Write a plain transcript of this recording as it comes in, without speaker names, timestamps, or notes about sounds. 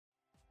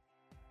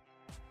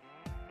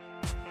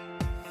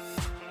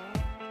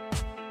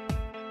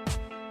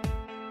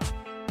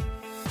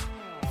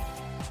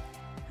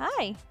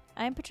Hi,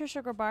 I'm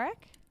Patricia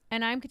Grabarek.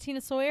 And I'm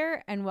Katina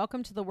Sawyer, and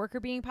welcome to the Worker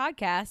Being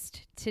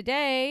Podcast.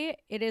 Today,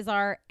 it is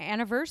our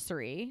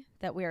anniversary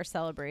that we are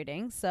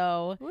celebrating.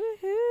 So,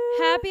 Woohoo!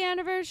 happy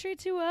anniversary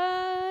to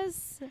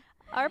us.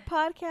 Our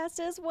podcast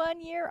is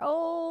 1 year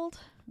old.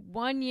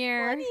 1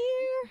 year. 1 year.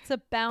 It's a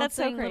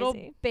bouncing little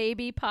crazy.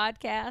 baby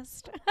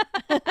podcast.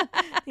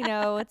 You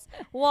know, it's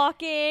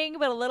walking,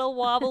 but a little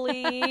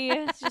wobbly.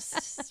 It's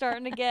just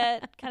starting to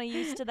get kind of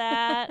used to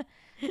that.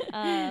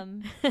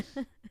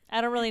 I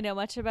don't really know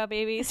much about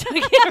babies, so I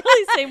can't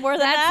really say more than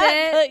That's that.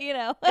 it. But, you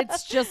know,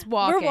 It's just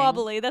walking. we're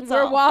wobbly. That's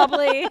We're all.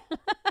 wobbly.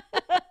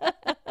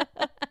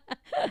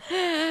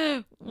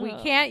 We Oh,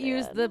 can't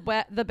use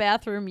man. the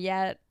bathroom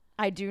yet.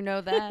 I do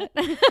know that.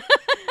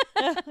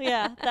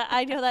 Yeah,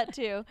 I know that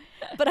too.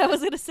 But I was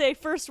going to say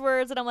first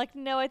words, and I'm like,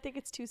 no, I think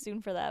it's too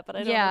soon for that. But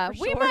I don't know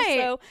for we sure. might.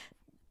 So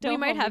don't We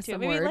might hold me have to it.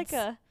 some maybe words.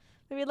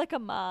 maybe like a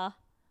ma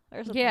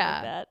or something Yeah.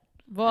 like that.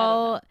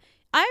 Well,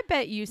 I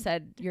bet you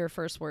said your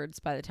first words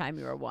by the time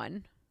you were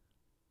 1.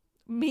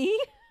 Me?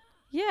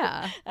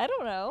 Yeah. I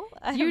don't know.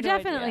 I You have no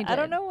idea. definitely I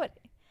don't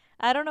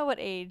did. know what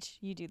age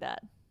you do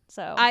that.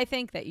 So I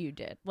think that you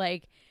did.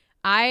 Like,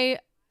 I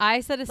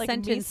said a Like me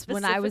sentence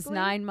when I was specifically?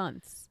 9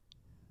 months.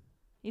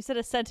 you said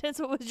a sentence.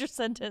 What was your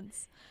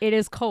sentence? It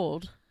is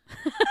cold.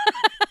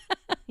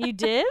 You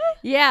did?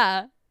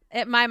 Yeah.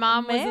 My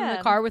mom was in the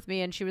Man. car with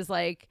me, and she was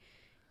like,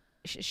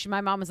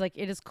 my mom was like,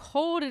 it is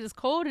cold, it is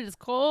cold, it is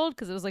cold,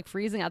 because it was like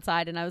freezing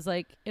outside, and I was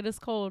like, it is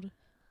cold.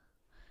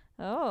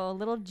 Oh,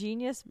 little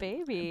genius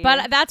baby.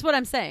 But that's what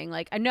I'm saying.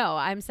 Like,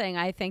 I'm saying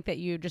I think that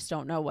you just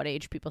don't know what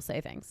age people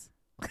say things.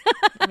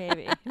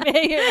 maybe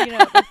you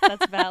know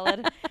that's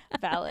valid.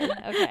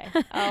 Okay.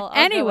 I'll go with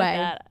Anyway.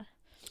 that.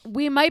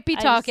 We might be I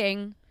just-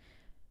 talking.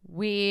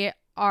 We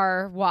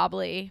are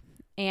wobbly,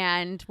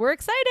 and we're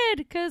excited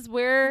because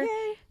we're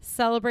Yay.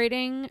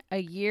 celebrating a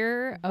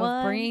year of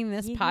 1 bringing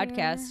this year.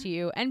 podcast to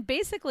you. And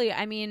basically,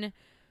 I mean,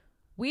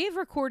 we've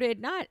recorded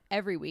not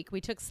every week.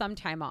 We took some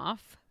time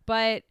off,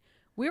 but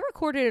we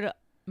recorded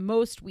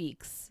most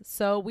weeks.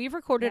 So we've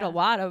recorded Yeah. a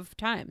lot of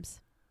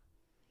times.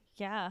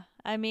 Yeah.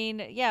 I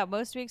mean, yeah,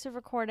 most weeks are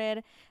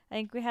recorded. I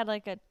think we had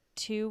like a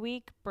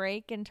 2-week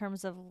break in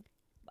terms of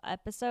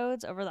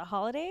episodes over the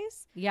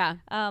holidays. Yeah.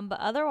 But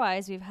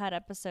otherwise we've had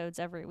episodes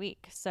every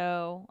week.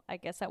 So I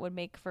guess that would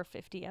make for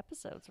 50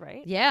 episodes,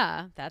 right?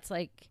 Yeah. That's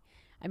like,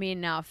 I mean,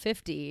 now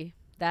 50,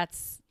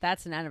 that's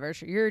an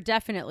anniversary. You're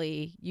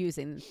definitely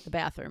using the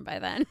bathroom by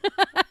then.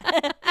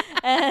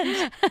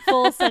 And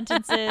full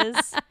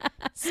sentences,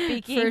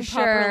 speaking For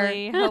sure.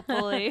 properly,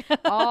 hopefully.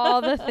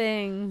 All the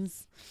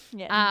things.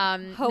 Yeah.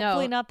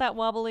 Hopefully no. not that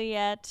wobbly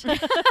yet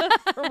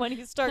for when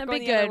you start That'd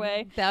going be the good. other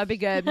way. That would be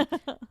good.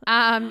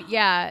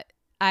 Yeah,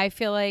 I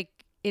feel like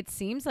it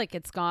seems like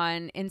it's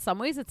gone. In some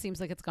ways, it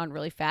seems like it's gone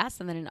really fast,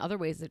 and then in other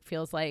ways, it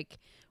feels like,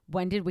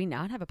 when did we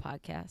not have a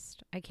podcast?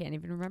 I can't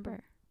even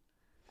remember.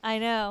 I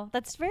know.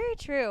 That's very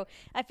true.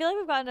 I feel like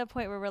we've gotten to a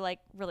point where we're like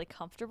really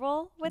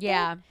comfortable with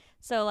Yeah, it.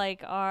 So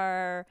like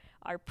our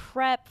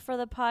prep for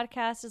the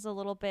podcast is a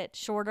little bit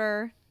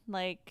shorter.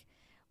 Like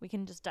we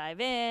can just dive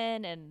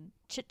in and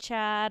chit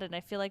chat, and I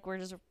feel like we're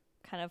just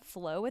kind of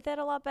flow with it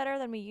a lot better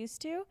than we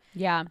used to.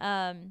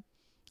 yeah,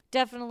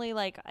 Definitely,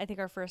 like I think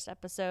our first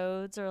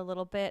episodes are a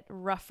little bit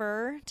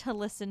rougher to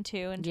listen to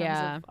in terms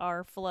Yeah. of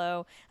our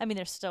flow. I mean,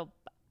 I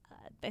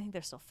think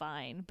they're still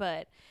fine,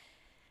 but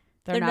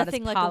they're they're not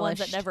nothing as like the ones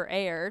that polished. never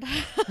aired.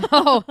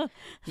 Oh,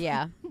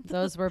 yeah,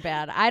 those were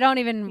bad. I don't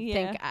even Yeah.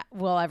 think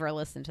we'll ever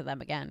listen to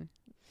them again.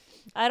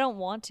 I don't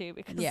want to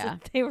because Yeah.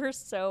 they were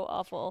so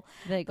awful.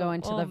 They go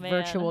into Oh, the man.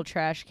 virtual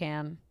trash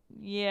can.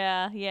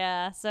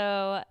 Yeah.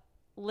 So,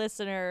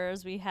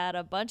 listeners, we had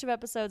a bunch of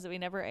episodes that we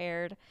never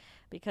aired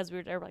because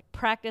they were like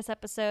practice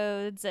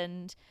episodes,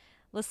 and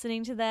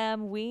listening to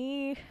them,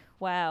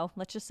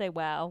 let's just say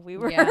wow. We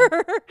were Yeah.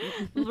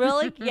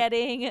 really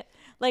getting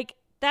like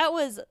that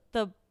was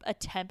the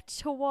attempt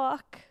to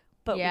walk,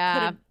 but Yeah. we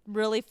couldn't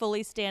really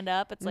fully stand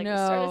up. It's like we No.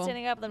 started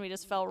standing up, then we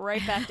just fell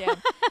right back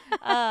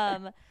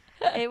down.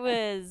 It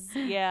was,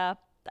 yeah.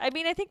 I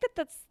mean, I think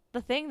that's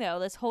the thing, though.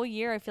 This whole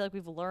year, I feel like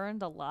we've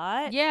learned a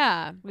lot.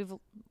 Yeah,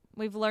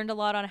 We've learned a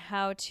lot on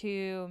how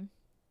to,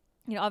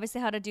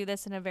 obviously how to do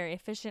this in a very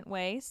efficient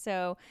way,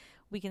 so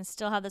we can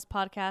still have this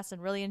podcast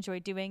and really enjoy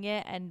doing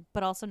it,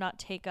 but also not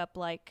take up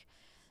like,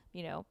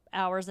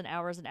 hours and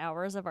hours and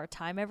hours of our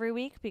time every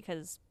week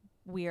because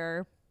we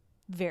are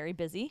very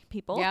busy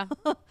people. yeah,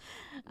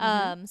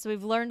 So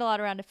we've learned a lot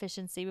around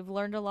efficiency. We've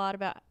learned a lot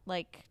about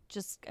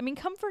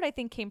comfort, I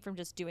think, came from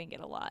just doing it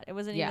a lot. It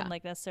wasn't Yeah. even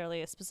like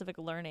necessarily a specific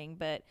learning,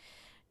 but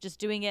just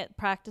doing it,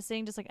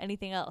 practicing, just like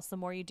anything else. The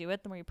more you do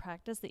it, the more you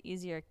practice, the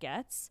easier it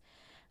gets.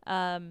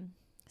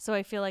 So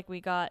I feel like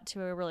we got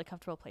to a really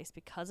comfortable place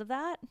because of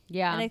that.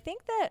 yeah. And I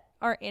think that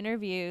our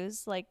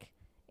interviews, like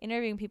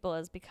interviewing people,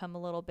 has become a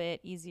little bit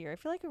easier. I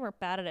feel like we weren't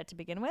bad at it to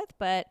begin with,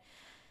 but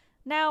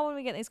now when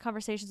we get these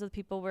conversations with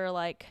people, we're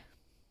like,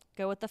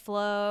 go with the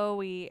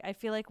flow. I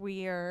feel like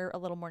we are a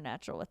little more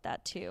natural with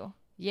that too.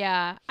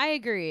 Yeah, I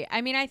agree. I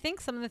mean, I think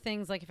some of the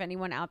things, like if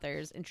anyone out there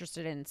is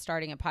interested in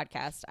starting a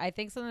podcast, I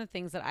think some of the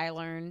things that I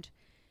learned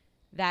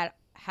that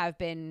have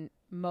been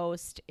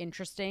most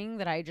interesting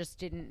that I just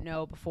didn't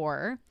know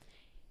before.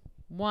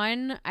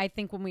 One, I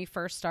think when we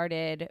first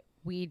started,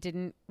 we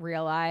didn't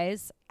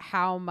realize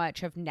how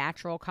much of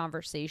natural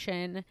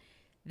conversation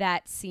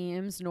that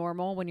seems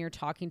normal when you're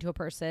talking to a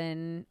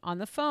person on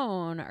the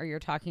phone or you're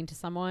talking to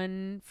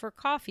someone for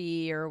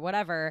coffee or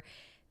whatever,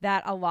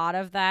 that a lot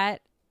of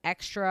that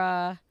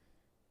extra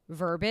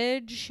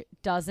verbiage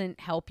doesn't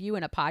help you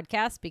in a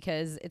podcast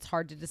because it's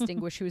hard to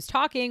distinguish who's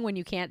talking when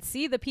you can't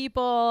see the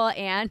people.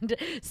 And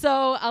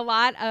so a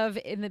lot of,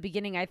 in the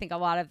beginning, I think a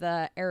lot of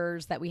the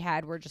errors that we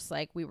had were just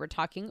like we were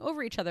talking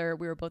over each other,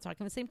 we were both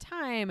talking at the same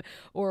time,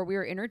 or we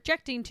were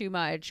interjecting too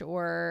much,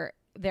 or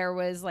there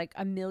was like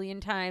a million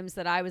times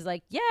that I was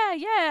like,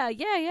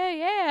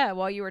 yeah,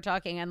 while you were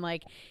talking, and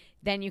like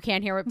then you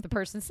can't hear what the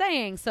person's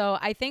saying. So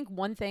I think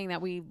one thing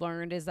that we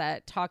learned is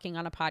that talking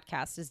on a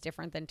podcast is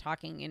different than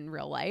talking in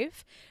real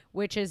life,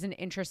 which is an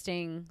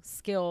interesting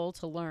skill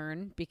to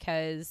learn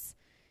because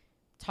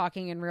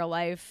talking in real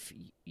life,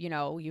 you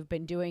know, you've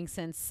been doing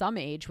since some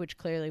age, which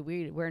clearly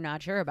we're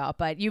not sure about,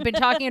 but you've been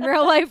talking in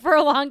real life for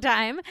a long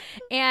time,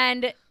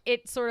 and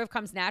it sort of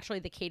comes naturally,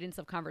 the cadence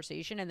of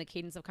conversation, and the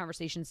cadence of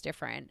conversation is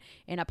different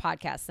in a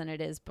podcast than it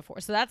is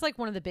before. So that's like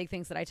one of the big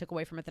things that I took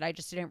away from it that I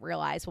just didn't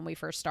realize when we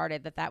first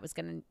started that was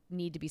going to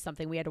need to be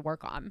something we had to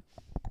work on.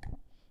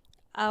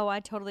 Oh, I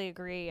totally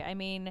agree. I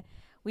mean,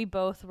 we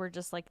both were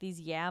just like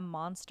these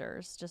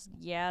monsters, just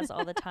yes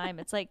all the time.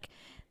 It's like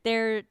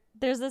there's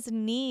this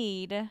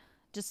need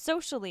just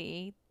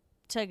socially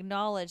to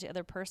acknowledge the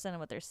other person and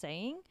what they're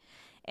saying,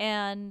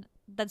 and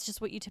that's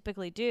just what you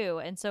typically do.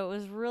 And so it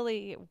was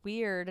really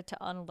weird to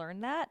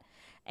unlearn that.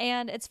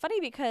 And it's funny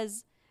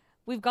because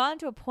we've gotten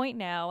to a point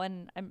now,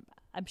 and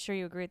I'm sure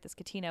you agree with this,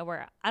 Katina,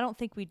 where I don't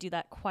think we do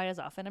that quite as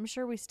often. I'm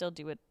sure we still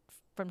do it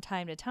from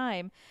time to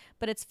time,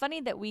 but it's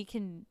funny that we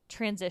can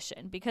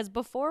transition, because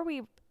before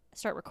we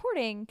start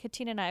recording,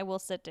 Katina and I will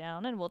sit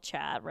down and we'll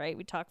chat, right?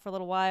 We talk for a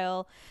little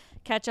while,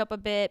 catch up a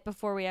bit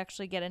before we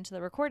actually get into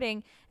the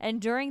recording.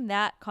 And during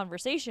that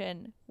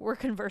conversation, we're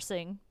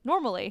conversing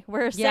normally.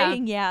 We're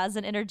saying yes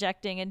and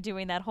interjecting and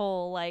doing that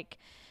whole like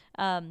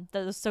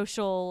the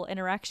social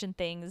interaction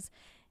things.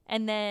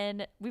 And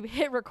then we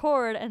hit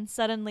record and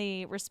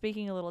suddenly we're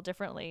speaking a little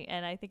differently.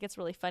 And I think it's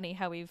really funny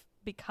how we've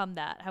become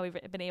that, how we've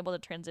been able to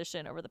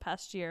transition over the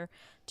past year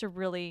to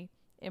really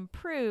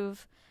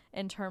improve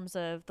in terms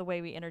of the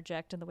way we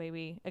interject and the way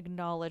we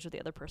acknowledge what the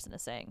other person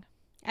is saying.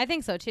 I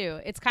think so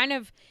too.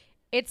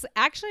 It's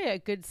actually a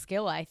good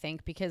skill, I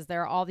think, because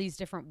there are all these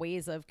different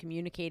ways of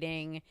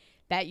communicating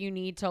that you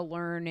need to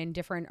learn in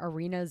different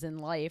arenas in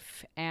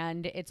life.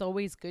 And it's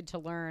always good to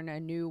learn a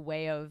new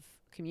way of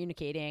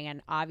communicating.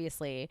 And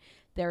obviously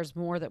there's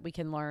more that we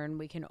can learn.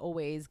 We can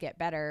always get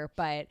better,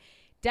 but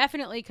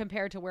definitely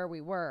compared to where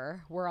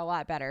we're a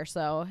lot better.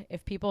 So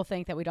if people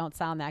think that we don't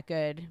sound that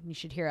good, you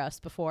should hear us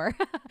before.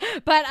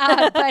 but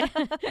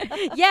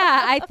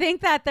yeah, I think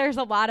that there's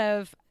a lot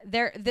of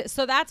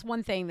so that's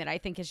one thing that I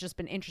think has just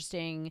been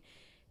interesting,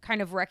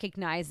 kind of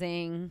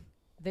recognizing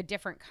the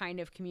different kind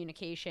of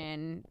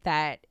communication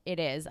that it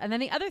is. And then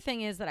the other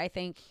thing is that I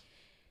think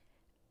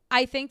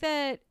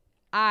that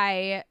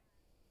I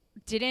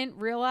didn't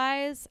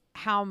realize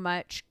how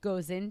much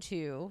goes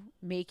into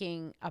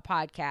making a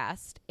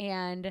podcast.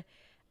 And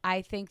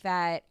I think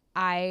that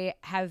I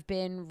have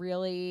been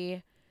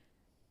really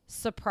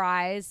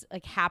surprised,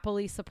 like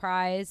happily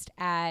surprised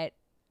at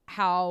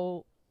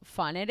how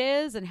fun it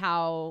is and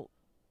how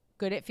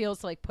good it feels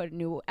to like put a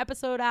new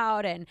episode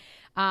out and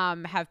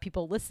have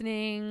people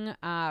listening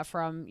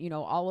from, you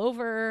know, all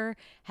over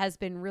has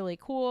been really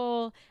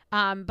cool.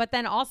 But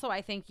then also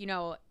I think, you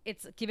know,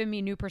 it's given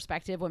me new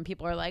perspective when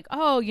people are like,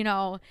 oh, you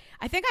know,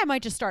 I think I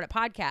might just start a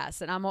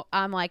podcast. And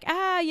I'm like,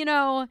 you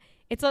know,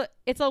 it's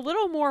a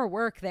little more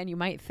work than you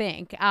might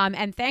think.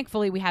 And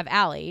thankfully we have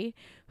Allie,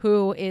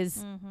 who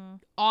is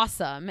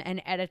awesome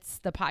and edits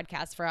the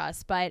podcast for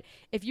us. But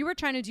if you were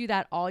trying to do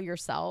that all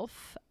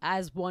yourself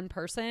as one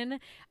person,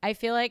 I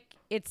feel like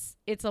it's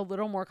a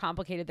little more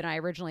complicated than I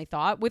originally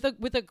thought, with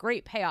a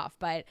great payoff.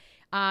 But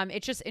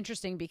it's just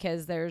interesting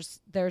because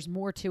there's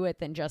more to it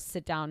than just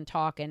sit down and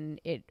talk and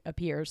it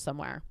appears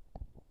somewhere.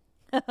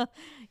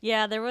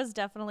 Yeah, there was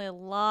definitely a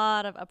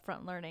lot of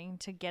upfront learning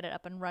to get it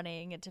up and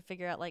running and to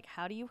figure out like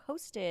how do you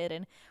host it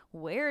and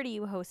where do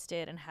you host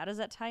it and how does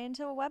that tie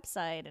into a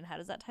website and how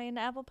does that tie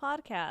into Apple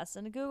Podcasts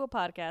and Google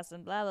Podcasts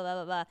and blah blah blah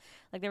blah blah.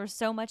 Like there was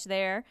so much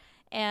there,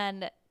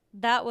 and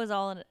that was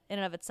all in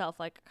and of itself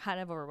like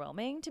kind of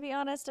overwhelming, to be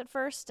honest, at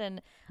first.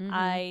 And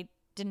I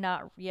did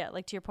not yet,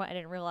 like to your point, I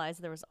didn't realize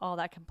there was all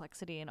that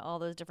complexity and all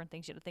those different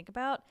things you had to think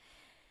about.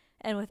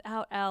 And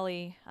without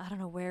Allie, I don't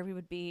know where we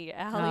would be.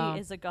 Allie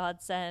is a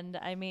godsend.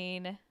 I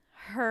mean,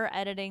 her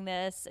editing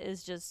this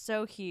is just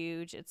so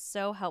huge. It's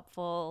so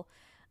helpful.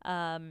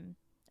 I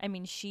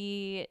mean,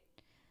 she's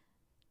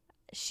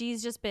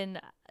just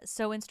been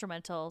so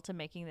instrumental to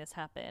making this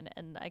happen.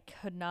 And I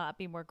could not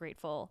be more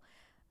grateful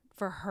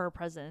for her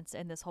presence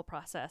in this whole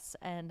process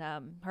and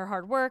her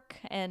hard work.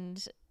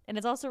 And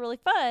it's also really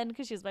fun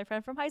because she's my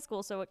friend from high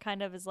school. So it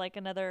kind of is like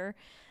another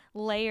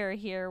layer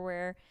here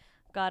where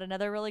got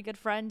another really good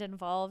friend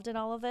involved in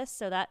all of this.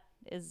 So that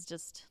is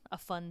just a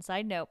fun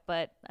side note.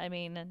 But I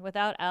mean,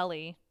 without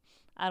Allie,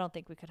 I don't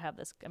think we could have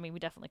this. I mean, we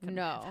definitely couldn't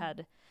have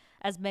had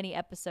as many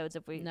episodes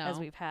as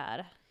we've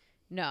had.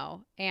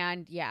 No.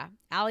 And yeah,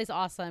 Allie's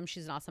awesome.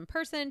 She's an awesome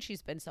person.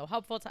 She's been so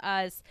helpful to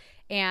us.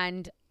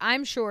 And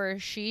I'm sure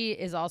she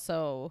is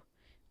also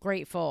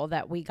grateful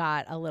that we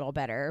got a little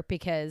better,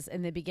 because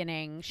in the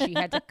beginning she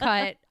had to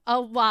cut a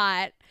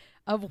lot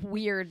of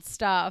weird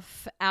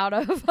stuff out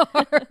of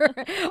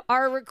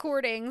our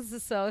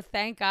recordings. So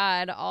thank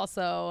God.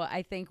 Also,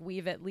 I think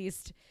we've at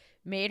least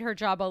made her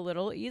job a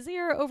little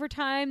easier over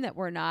time, that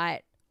we're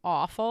not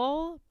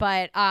awful.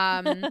 But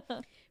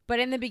but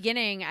in the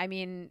beginning, I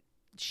mean,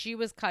 she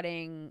was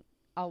cutting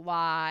a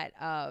lot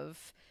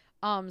of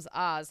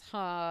ahs,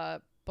 huh,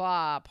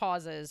 blah,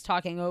 pauses,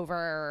 talking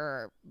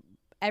over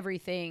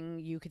everything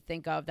you could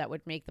think of that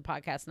would make the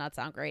podcast not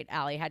sound great.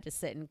 Allie had to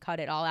sit and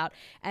cut it all out,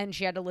 and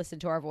she had to listen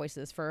to our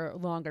voices for a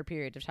longer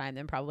period of time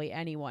than probably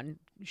anyone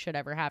should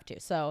ever have to.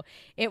 So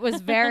it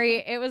was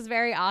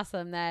very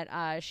awesome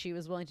that she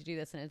was willing to do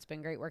this, and it's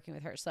been great working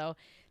with her. So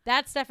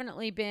that's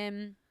definitely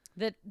been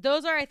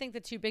those are, I think,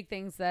 the two big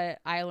things that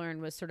I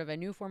learned, was sort of a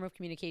new form of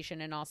communication,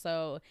 and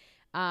also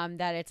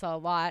that it's a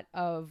lot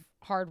of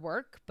hard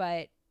work,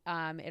 but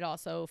it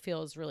also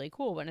feels really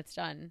cool when it's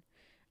done.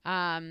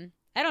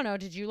 I don't know.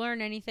 Did you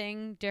learn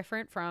anything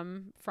different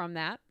from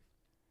that?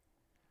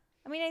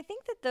 I mean, I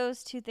think that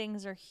those two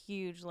things are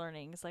huge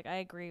learnings. Like, I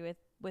agree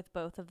with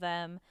both of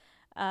them.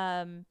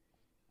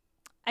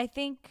 I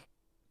think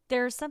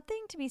there's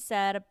something to be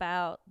said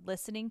about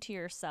listening to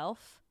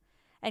yourself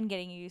and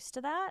getting used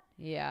to that.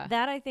 Yeah.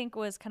 That, I think,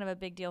 was kind of a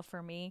big deal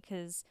for me,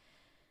 because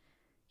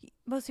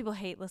most people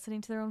hate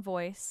listening to their own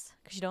voice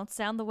because you don't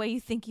sound the way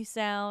you think you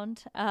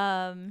sound.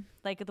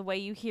 Like, the way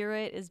you hear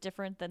it is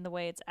different than the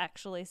way it's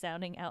actually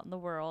sounding out in the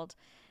world.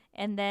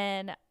 And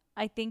then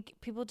I think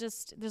people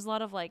just, there's a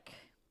lot of like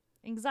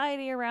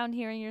anxiety around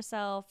hearing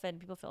yourself,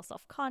 and people feel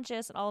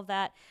self-conscious and all of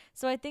that.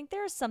 So I think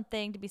there's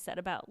something to be said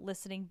about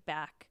listening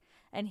back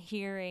and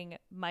hearing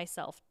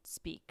myself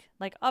speak.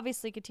 Like,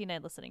 obviously, Katina,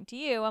 listening to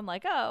you, I'm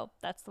like, oh,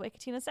 that's the way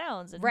Katina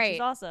sounds, and right.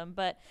 She's awesome.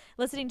 But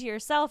listening to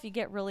yourself, you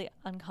get really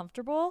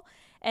uncomfortable.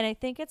 And I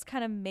think it's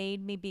kind of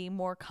made me be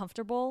more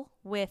comfortable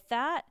with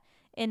that.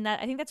 In that,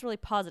 I think that's really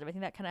positive. I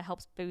think that kind of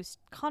helps boost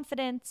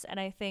confidence. And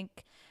I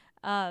think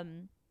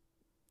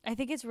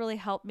it's really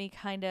helped me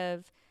kind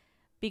of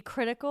be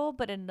critical,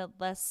 but in a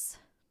less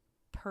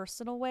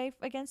personal way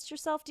against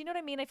yourself. Do you know what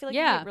I mean? I feel like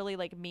you get really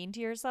like mean to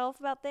yourself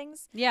about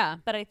things. Yeah.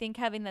 But I think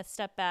having that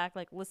step back,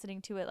 like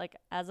listening to it like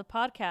as a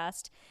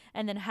podcast,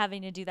 and then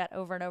having to do that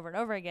over and over and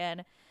over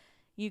again,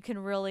 you can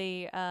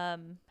really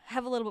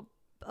have a little bit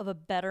of a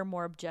better,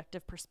 more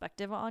objective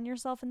perspective on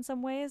yourself in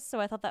some ways. So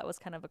I thought that was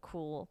kind of a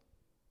cool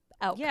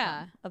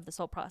outcome of this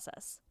whole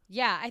process.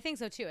 Yeah, I think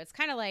so too. It's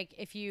kind of like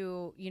if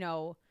you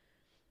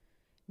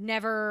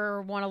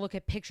never want to look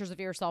at pictures of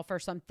yourself or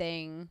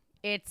something,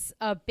 it's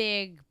a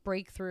big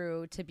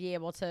breakthrough to be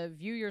able to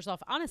view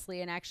yourself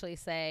honestly and actually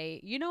say,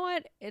 you know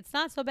what, it's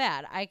not so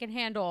bad. I can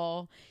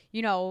handle,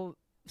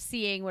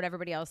 seeing what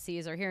everybody else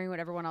sees or hearing what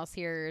everyone else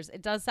hears.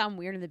 It does sound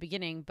weird in the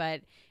beginning,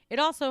 but it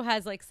also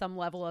has like some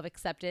level of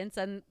acceptance,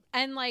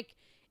 and like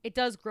it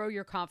does grow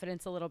your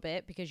confidence a little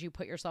bit because you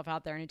put yourself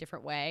out there in a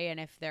different way. And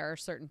if there are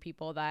certain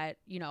people that,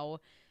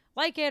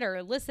 like it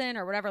or listen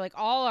or whatever, like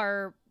all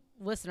our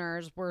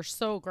listeners, we're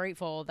so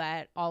grateful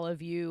that all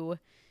of you,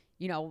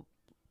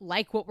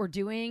 like what we're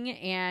doing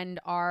and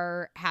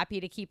are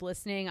happy to keep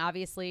listening.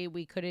 Obviously,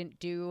 we couldn't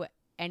do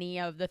any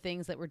of the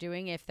things that we're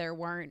doing if there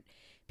weren't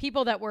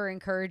people that were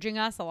encouraging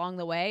us along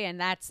the way. And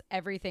that's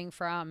everything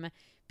from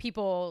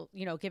people,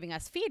 giving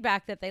us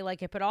feedback that they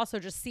like it, but also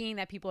just seeing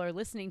that people are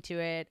listening to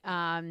it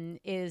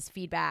is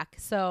feedback.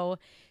 So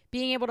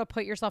being able to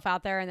put yourself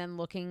out there and then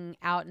looking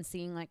out and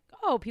seeing like,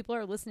 oh, people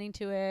are listening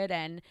to it,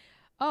 and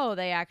oh,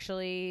 they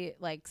actually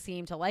like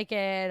seem to like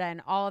it,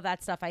 and all of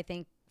that stuff. I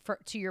think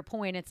to your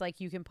point, it's like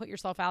you can put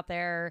yourself out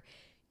there.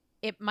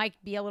 It might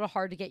be a little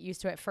hard to get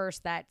used to at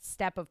first, that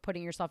step of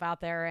putting yourself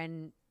out there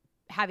and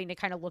having to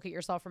kind of look at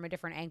yourself from a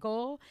different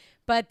angle.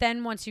 But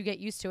then once you get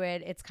used to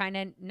it, it's kind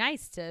of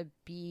nice to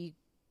be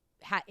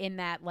in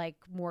that like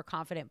more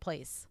confident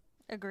place.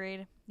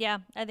 Agreed. Yeah,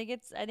 I think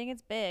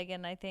it's big,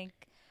 and I think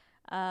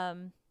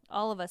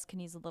all of us can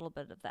use a little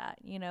bit of that.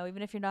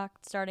 Even if you're not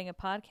starting a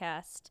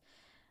podcast,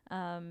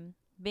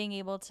 being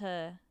able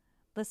to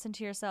listen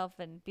to yourself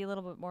and be a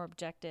little bit more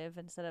objective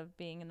instead of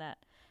being in that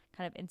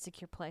kind of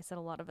insecure place that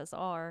a lot of us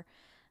are,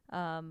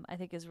 I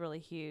think is really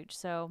huge.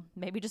 So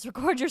maybe just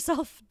record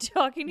yourself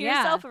talking to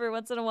yourself every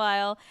once in a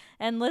while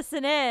and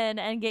listen in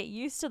and get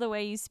used to the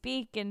way you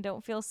speak, and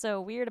don't feel so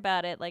weird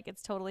about it. Like,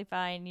 it's totally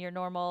fine. You're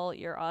normal.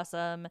 You're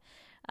awesome.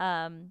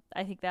 I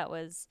think that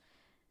was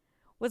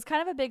was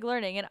kind of a big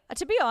learning. And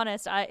to be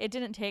honest, it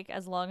didn't take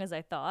as long as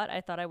I thought.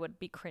 I thought I would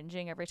be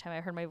cringing every time I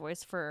heard my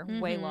voice for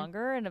way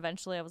longer. And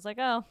eventually I was like,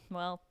 oh,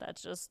 well,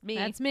 that's just me.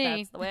 That's me.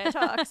 That's the way I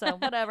talk. So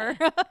whatever.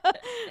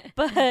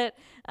 But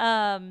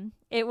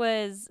it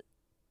was,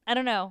 I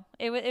don't know.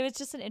 It was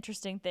just an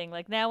interesting thing.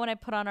 Like now when I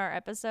put on our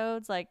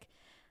episodes, like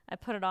I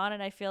put it on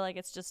and I feel like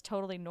it's just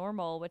totally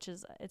normal, which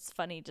is, it's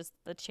funny, just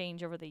the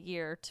change over the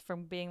year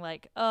from being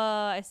like,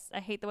 I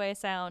hate the way I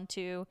sound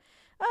to,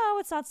 oh,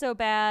 it's not so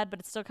bad, but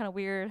it's still kind of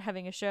weird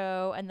having a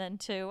show. And then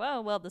to,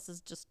 oh, well, this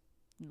is just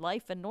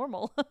life and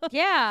normal.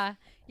 Yeah.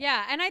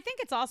 Yeah. And I think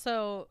it's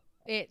also,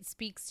 it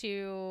speaks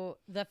to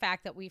the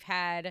fact that we've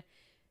had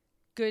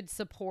good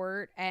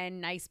support and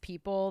nice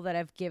people that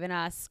have given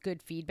us good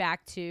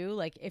feedback too.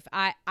 Like if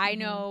I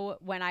know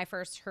when I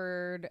first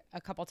heard a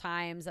couple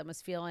times and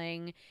was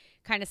feeling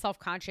kind of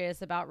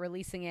self-conscious about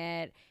releasing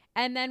it.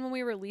 And then when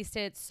we released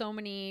it, so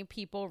many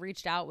people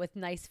reached out with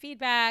nice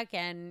feedback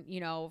and, you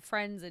know,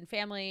 friends and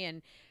family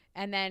and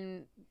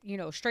then, you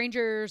know,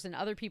 strangers and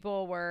other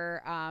people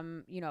were,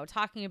 you know,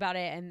 talking about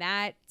it. And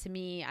that to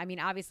me, I mean,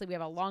 obviously we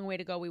have a long way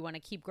to go. We want to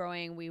keep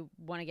growing. We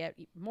want to get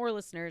more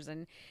listeners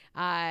and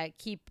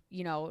keep,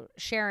 you know,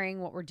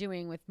 sharing what we're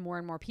doing with more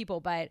and more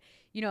people. But,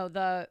 you know,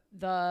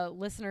 the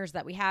listeners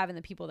that we have and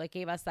the people that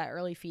gave us that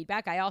early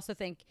feedback, I also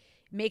think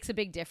makes a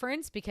big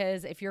difference,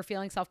 because if you're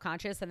feeling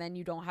self-conscious and then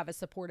you don't have a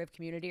supportive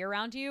community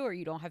around you, or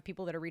you don't have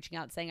people that are reaching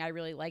out and saying, I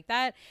really like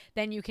that,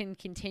 then you can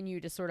continue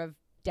to sort of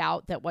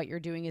doubt that what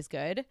you're doing is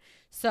good.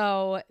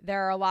 So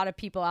there are a lot of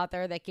people out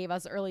there that gave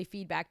us early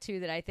feedback too,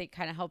 that I think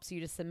kind of helps you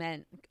to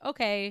cement,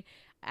 okay,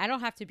 I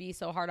don't have to be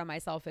so hard on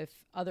myself if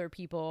other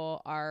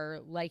people are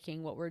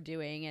liking what we're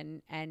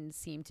doing and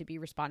seem to be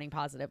responding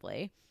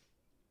positively.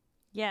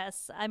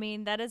 Yes, I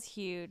mean, that is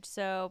huge.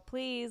 So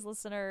please,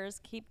 listeners,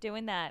 keep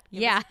doing that.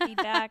 Give Yeah. us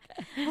feedback.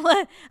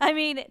 I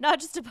mean, not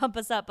just to pump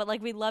us up, but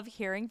like we love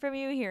hearing from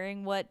you,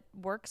 hearing what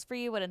works for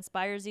you, what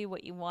inspires you,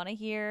 what you want to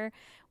hear,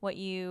 what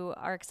you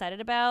are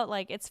excited about.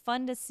 Like it's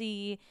fun to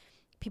see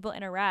people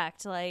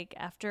interact. Like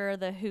after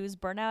the Who's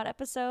Burnout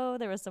episode,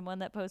 there was someone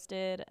that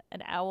posted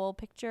an owl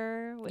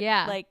picture with,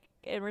 like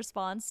in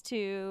response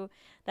to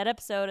that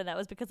episode, and that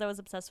was because I was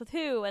obsessed with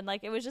Who, and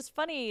like it was just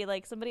funny.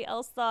 Like somebody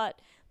else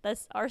thought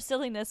our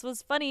silliness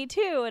was funny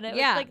too, and it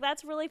was like,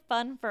 that's really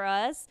fun for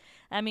us.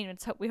 I mean,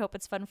 we hope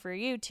it's fun for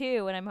you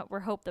too, and we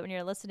hope that when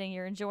you're listening,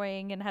 you're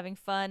enjoying and having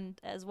fun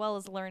as well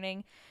as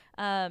learning.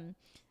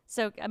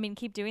 So I mean,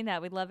 keep doing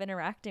that. We love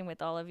interacting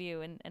with all of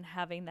you and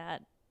having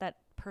that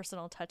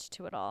personal touch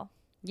to it all.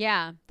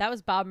 Yeah, that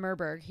was Bob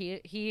Merberg.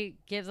 He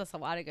gives us a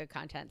lot of good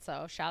content,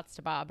 so shouts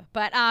to Bob.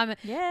 But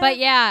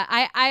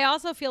I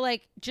also feel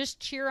like just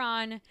cheer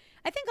on.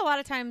 I think a lot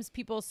of times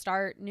people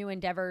start new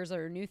endeavors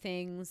or new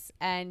things,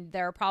 and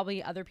there are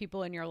probably other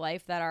people in your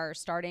life that are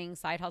starting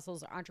side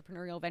hustles or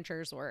entrepreneurial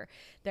ventures, or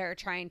they're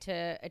trying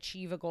to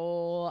achieve a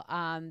goal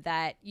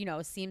that, you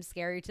know, seems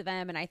scary to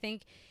them. And I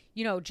think,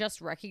 you know, just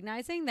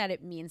recognizing that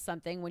it means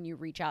something when you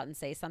reach out and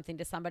say something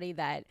to somebody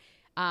that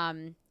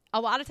a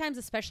lot of times,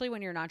 especially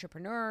when you're an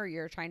entrepreneur,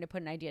 you're trying to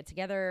put an idea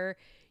together,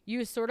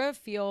 you sort of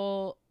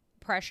feel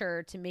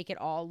pressure to make it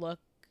all look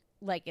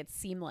like it's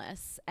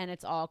seamless and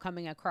it's all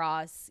coming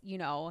across, you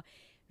know,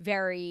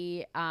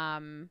 very cut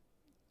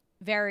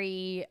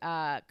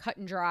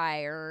and dry,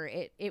 or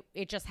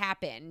it just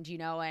happened, you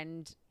know.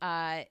 And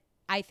I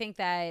think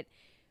that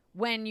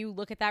when you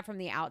look at that from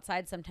the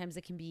outside, sometimes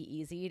it can be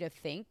easy to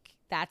think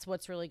that's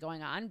what's really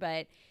going on.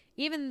 But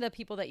even the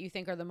people that you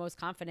think are the most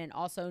confident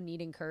also need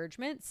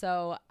encouragement.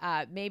 So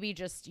maybe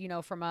just, you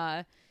know, from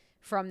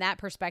that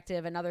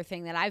perspective, another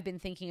thing that I've been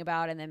thinking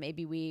about, and then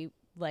maybe we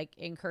like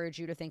encourage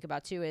you to think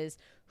about too, is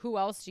who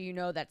else do you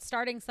know that's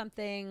starting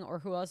something, or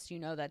who else do you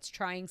know that's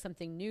trying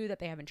something new that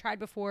they haven't tried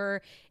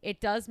before?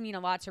 It does mean a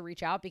lot to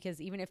reach out, because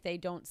even if they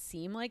don't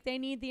seem like they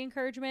need the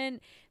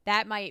encouragement,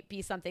 that might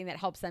be something that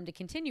helps them to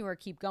continue or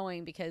keep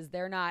going, because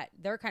they're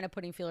kind of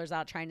putting feelers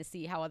out, trying to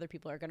see how other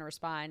people are going to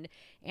respond.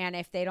 And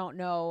if they don't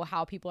know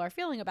how people are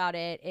feeling about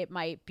it, it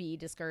might be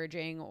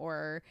discouraging,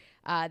 or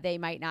they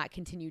might not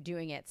continue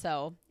doing it.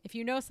 So if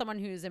you know someone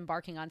who's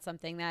embarking on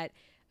something that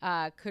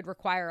could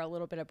require a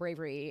little bit of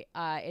bravery,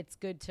 it's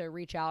good to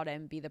reach out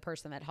and be the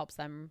person that helps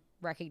them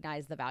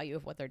recognize the value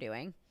of what they're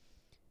doing.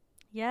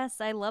 Yes,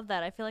 I love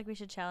that. I feel like we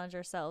should challenge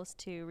ourselves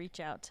to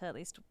reach out to at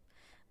least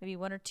maybe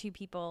one or two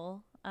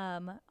people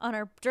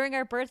during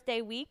our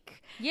birthday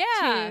week.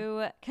 Yeah.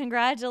 To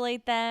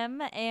congratulate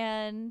them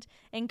and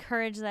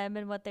encourage them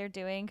in what they're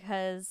doing,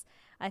 because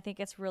I think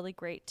it's really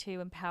great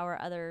to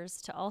empower others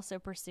to also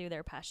pursue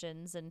their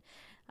passions. And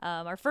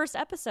our first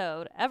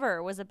episode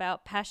ever was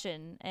about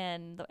passion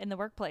and in the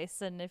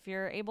workplace. And if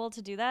you're able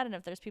to do that, and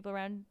if there's people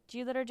around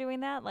you that are doing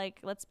that, like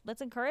let's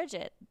encourage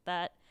it.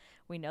 That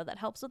we know that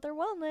helps with their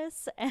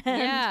wellness,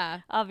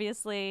 and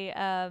obviously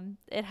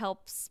it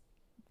helps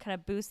kind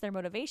of boost their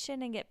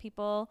motivation and get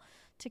people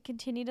to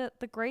continue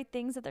the great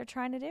things that they're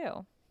trying to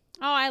do.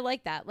 Oh, I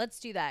like that. Let's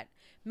do that.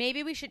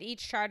 Maybe we should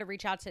each try to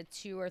reach out to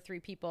 2 or 3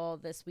 people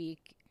this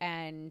week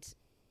and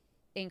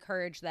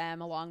encourage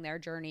them along their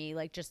journey,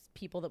 like just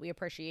people that we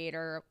appreciate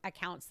or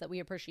accounts that we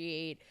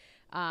appreciate,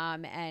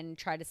 and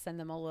try to send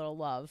them a little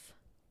love.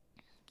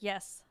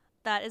 Yes,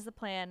 that is the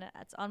plan.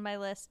 It's on my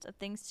list of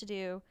things to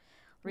do.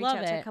 Reach Love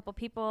out it. to a couple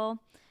people.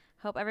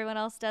 Hope everyone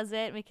else does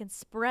it. We can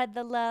spread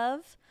the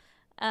love.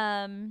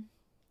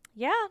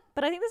 Yeah,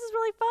 but I think this is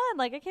really fun.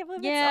 Like, I can't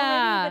believe it's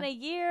already been a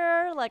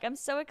year. Like, I'm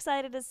so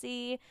excited to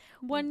see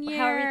 1 year.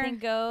 how everything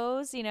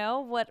goes. You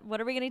know, what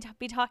are we going to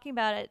be talking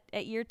about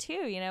at year 2?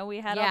 You know, we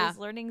had all these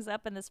learnings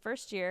up in this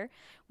first year.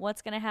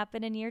 What's going to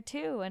happen in year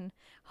 2? And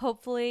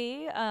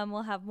hopefully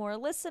we'll have more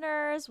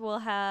listeners. We'll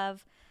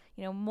have,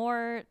 you know,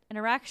 more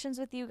interactions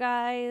with you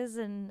guys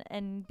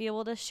and be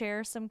able to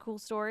share some cool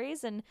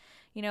stories. And,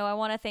 you know, I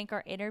want to thank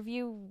our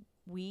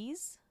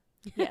interviewees.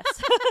 Yes.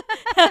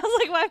 I was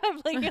like, why am I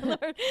blanking on the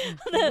word?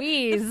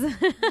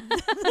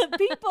 The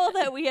people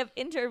that we have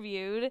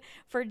interviewed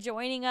for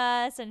joining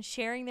us and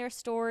sharing their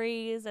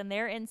stories and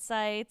their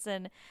insights.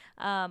 And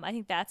I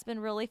think that's been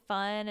really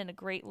fun and a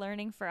great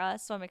learning for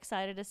us. So I'm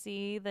excited to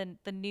see the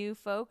new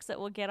folks that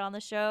will get on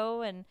the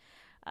show. And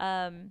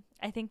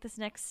I think this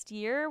next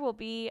year will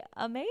be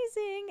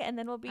amazing, and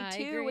then we'll be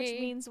 2, which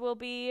means we'll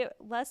be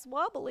less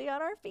wobbly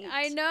on our feet.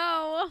 I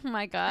know. Oh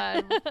my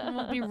God.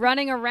 We'll be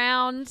running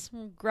around,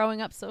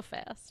 growing up so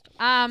fast.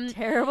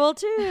 Terrible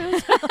too.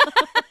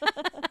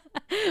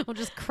 We'll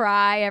just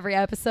cry every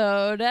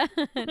episode.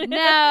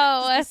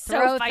 No, throw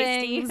so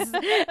feisty. things.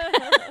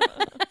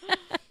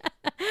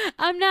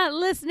 I'm not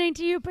listening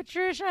to you,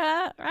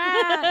 Patricia.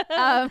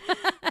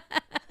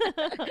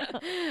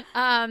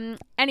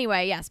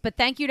 Anyway, yes, but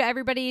thank you to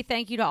everybody.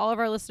 Thank you to all of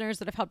our listeners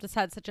that have helped us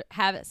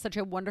have such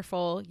a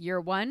wonderful year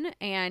 1,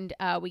 and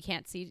we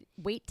can't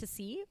wait to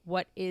see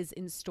what is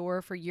in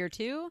store for year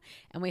 2,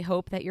 and we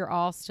hope that you're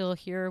all still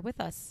here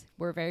with us.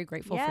 We're very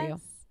grateful for you.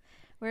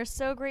 We're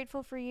so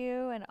grateful for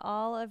you and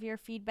all of your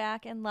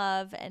feedback and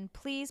love, and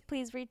please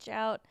reach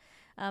out.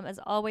 As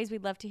always,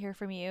 we'd love to hear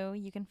from you.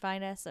 You can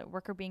find us at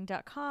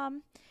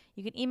workerbeing.com.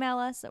 You can email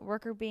us at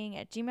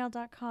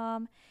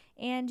workerbeing@gmail.com.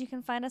 And you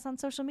can find us on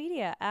social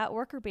media at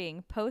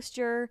workerbeing. Post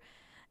your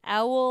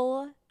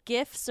owl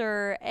gifts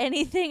or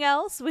anything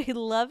else. We'd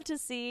love to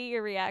see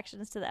your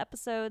reactions to the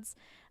episodes.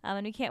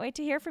 And we can't wait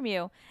to hear from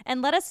you.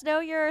 And let us know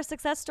your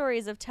success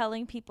stories of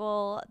telling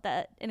people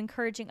that and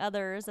encouraging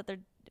others that they're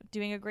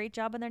doing a great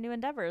job in their new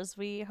endeavors.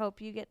 We hope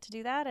you get to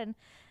do that. And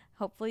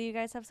hopefully you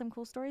guys have some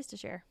cool stories to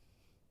share.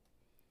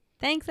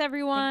 Thanks,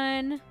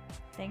 everyone.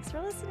 Thanks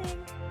for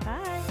listening.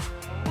 Bye.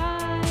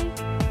 Bye.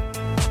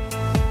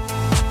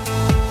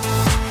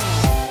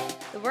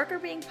 The Worker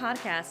Being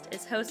podcast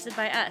is hosted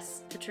by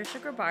us, Patricia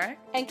Grabarek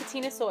and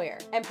Katina Sawyer,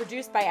 and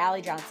produced by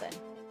Allie Johnson.